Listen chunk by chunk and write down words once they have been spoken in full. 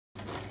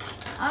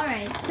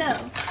Alright,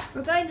 so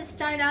we're going to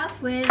start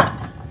off with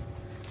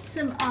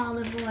some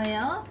olive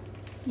oil.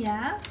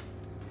 Yeah.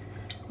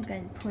 I'm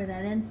going to pour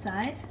that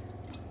inside.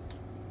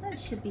 That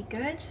should be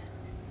good.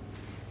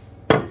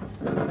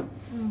 Then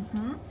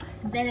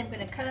I'm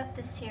going to cut up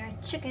this here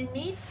chicken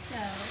meat. So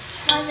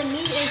while the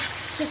meat is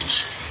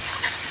just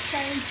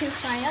starting to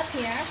fry up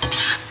here,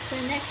 the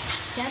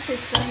next step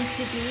is going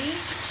to be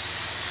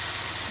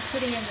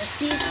putting in the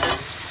seasoning.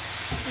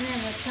 And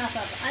then we'll chop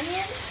up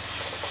onions,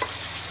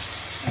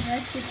 and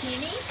the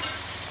zucchini,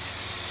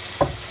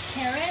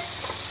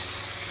 carrots,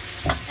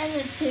 and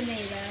the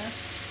tomato.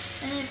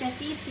 And I've got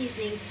these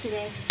seasonings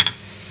today.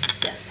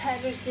 So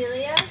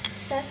petersilia,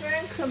 pepper,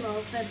 and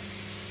cumin.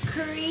 That's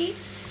curry,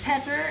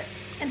 pepper,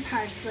 and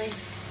parsley.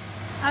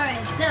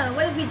 Alright, so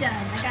what have we done?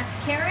 I got the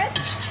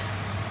carrots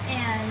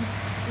and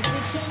the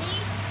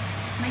zucchini.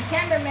 My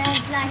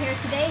cameraman's not here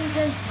today, he's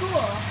in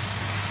school.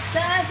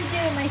 So I have to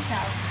do it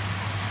myself.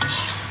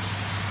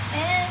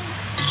 And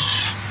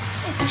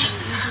it's pretty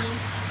easy.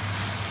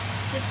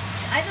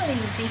 I don't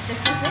even think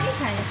this is any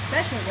kind of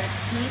special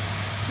recipe.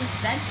 Just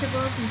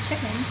vegetables and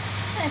chicken.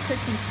 And I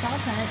put some salt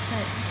on it so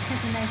it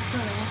has a nice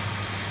little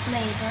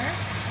flavor.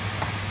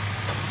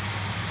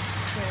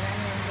 Stir that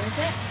in a little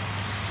bit.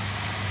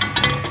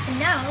 And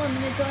now I'm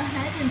going to go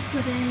ahead and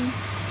put in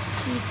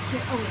these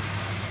here. Oh wait.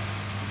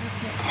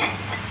 Okay.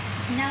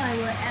 Now I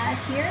will add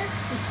here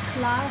this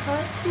klare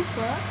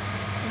suppe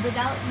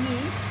without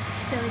yeast.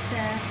 So it's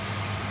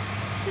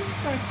just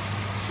for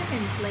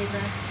chicken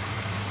flavor.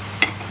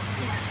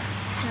 Yeah.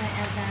 So I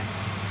add that.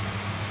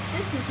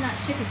 This is not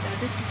chicken though.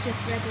 This is just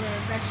regular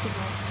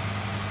vegetables.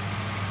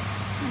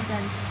 And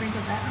then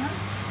sprinkle that on.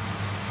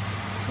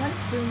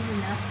 1 spoon's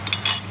enough.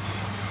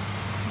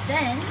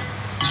 Then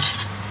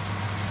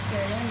stir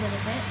it a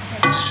little bit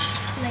for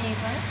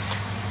flavor.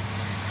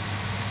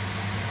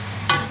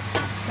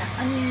 It's got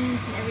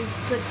onions and every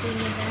good thing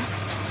in there.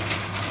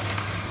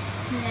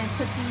 And then I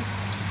put these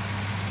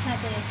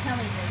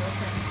tagliatelle noodles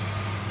in.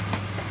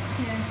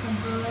 Here from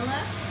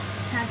Barilla,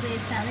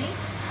 tagliatelle.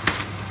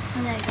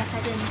 And then I go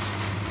ahead and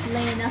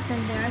lay enough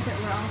in there that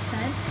we're all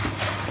fed.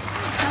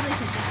 I'll probably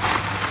put that.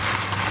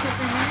 Put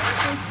them in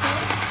also.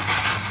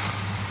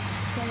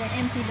 Gonna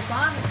empty the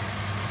box.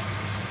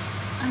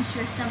 I'm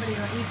sure somebody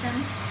will eat them.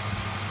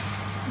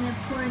 And then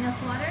pour enough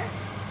water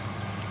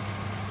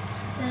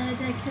that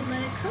I could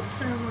let it cook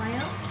for a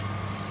while.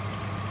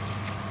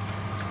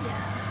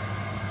 Yeah.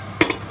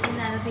 And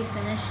that'll be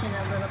finished in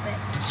a little bit.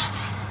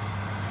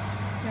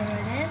 Stir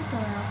it in so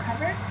they're all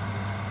covered.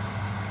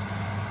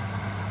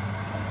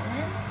 Get it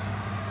in.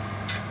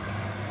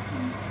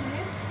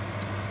 Okay.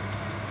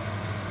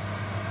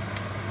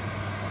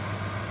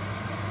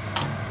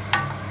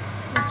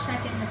 We'll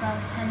check it in about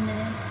 10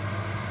 minutes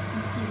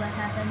and see what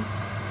happens.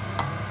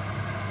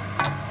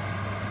 A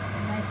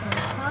nice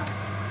little sauce.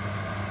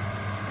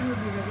 And we'll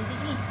be ready to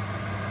eat.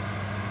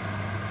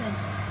 Good.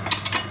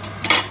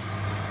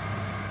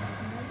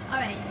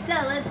 Alright, so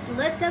let's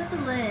lift up the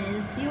lid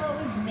and see what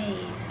we've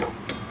made.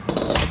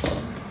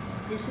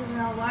 Dishes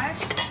are all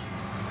washed.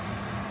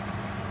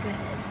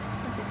 Good.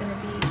 What's it gonna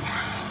be?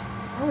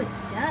 Oh,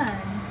 it's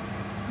done.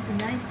 It's a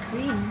nice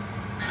cream.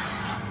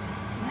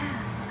 Wow,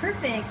 it's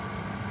perfect.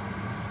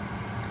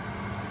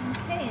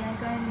 Okay, I'll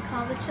go ahead and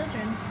call the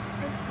children.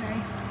 Oops, sorry.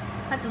 I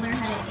have to learn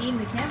how to aim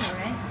the camera,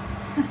 right?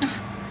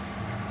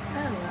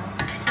 Oh well,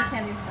 just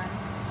having fun.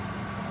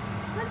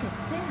 Look at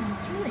that,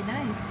 it's really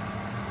nice.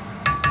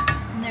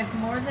 And there's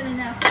more than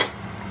enough.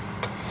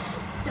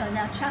 So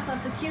now chop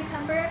up the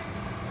cucumber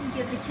and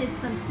give the kids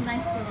some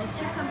nice little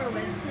cucumber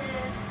with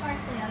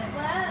parsley on it.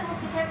 What?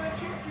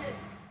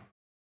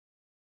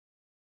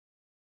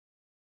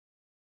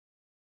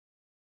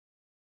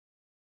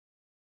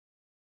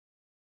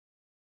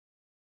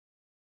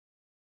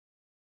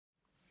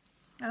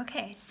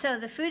 Okay, so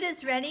the food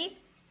is ready.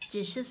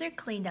 Dishes are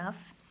cleaned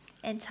off.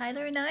 And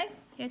Tyler and I,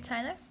 here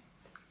Tyler,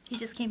 he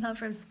just came home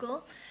from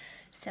school.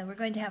 So we're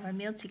going to have our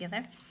meal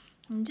together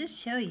and just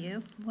show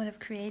you what I've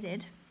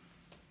created.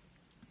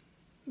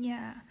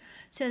 Yeah,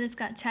 so it's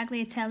got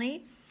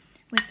tagliatelle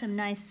with some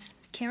nice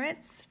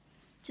carrots,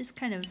 just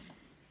kind of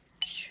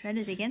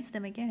shredded against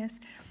them, I guess.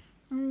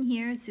 And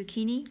here,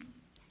 zucchini.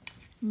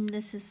 And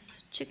this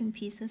is chicken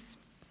pieces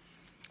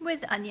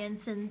with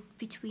onions in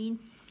between.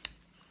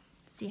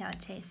 See how it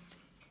tastes.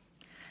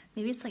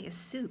 Maybe it's like a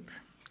soup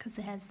because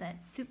it has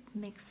that soup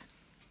mix.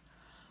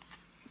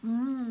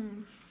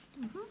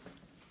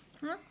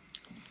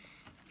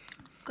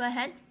 Go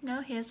ahead.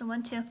 No, he doesn't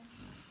want to.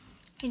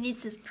 He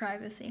needs his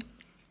privacy.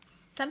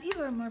 Some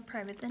people are more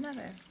private than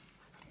others.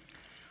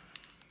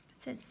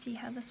 Let's see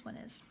how this one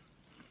is.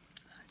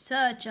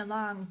 Such a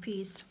long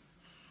piece.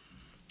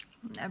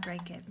 I'll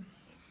break it.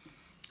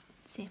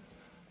 Let's see.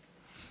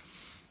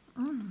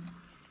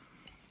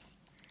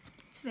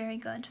 It's very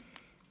good.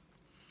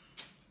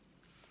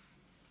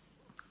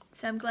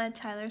 So I'm glad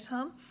Tyler's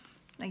home.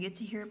 I get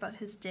to hear about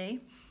his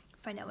day,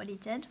 find out what he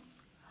did.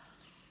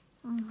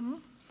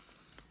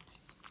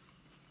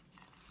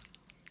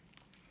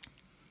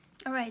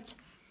 All right,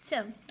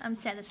 so I'm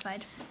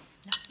satisfied.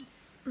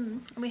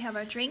 We have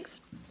our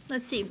drinks.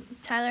 Let's see.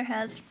 Tyler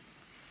has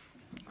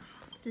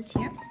this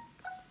here.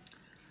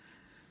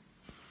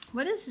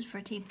 What is this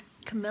for tea?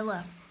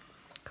 Camilla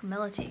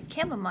tea.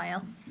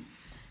 Chamomile.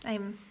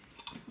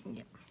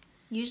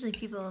 Usually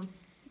people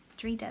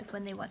drink that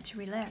when they want to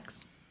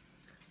relax.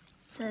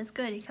 So that's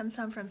good. He comes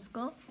home from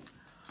school.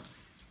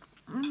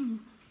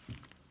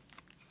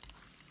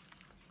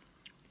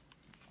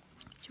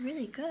 It's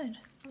really good.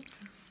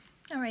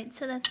 All right,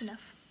 so that's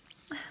enough.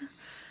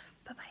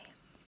 Bye-bye.